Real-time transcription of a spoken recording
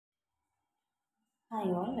Hi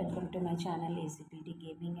all, welcome to my channel ACPD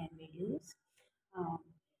Gaming and Videos. Um,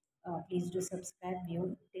 please do subscribe,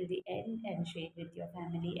 view till the end and share with your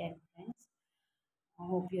family and friends. I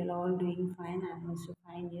hope you're all doing fine. I'm also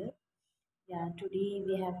fine here. Yeah, today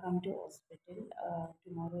we have come to hospital.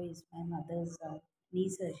 Tomorrow is my mother's knee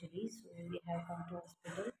surgery, so we have come to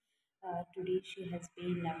hospital. Today she has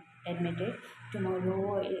been admitted.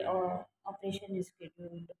 Tomorrow operation is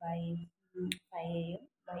scheduled by 5 a.m.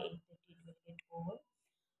 By 8:30 it will get over.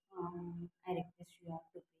 I request you all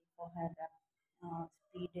to pray for her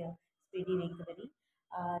speedy recovery.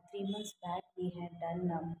 3 months back, we had done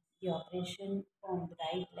the operation on the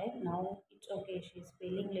right leg. Now it's okay. She's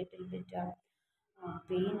feeling little bit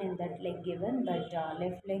pain in that leg given, but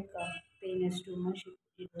left leg pain is too much.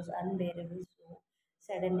 It was unbearable. So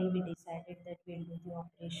suddenly we decided that we'll do the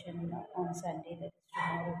operation on Sunday, that is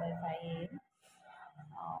tomorrow by 5 a.m.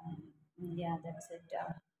 Yeah, that's it.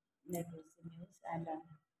 That was the news.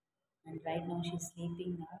 And right now she's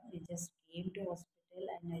sleeping now. We just came to hospital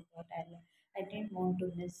and I thought I didn't want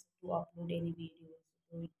to miss to upload any videos.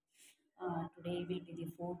 So today will be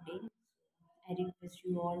the fourth day. So I request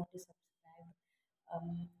you all to subscribe,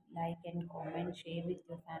 like and comment, share with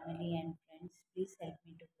your family and friends. Please help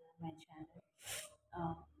me to grow my channel.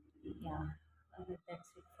 Uh, yeah, that's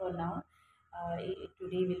it for now.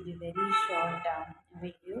 Today will be very short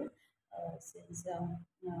video since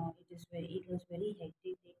it was very hectic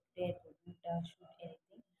day today. I couldn't shoot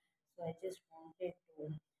anything, so I just wanted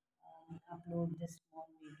to upload this small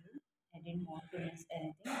video. I didn't want to miss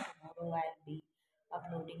anything. Tomorrow I'll be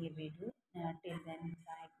uploading a video. Till then,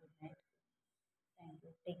 bye, good night. Thank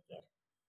you. Take care.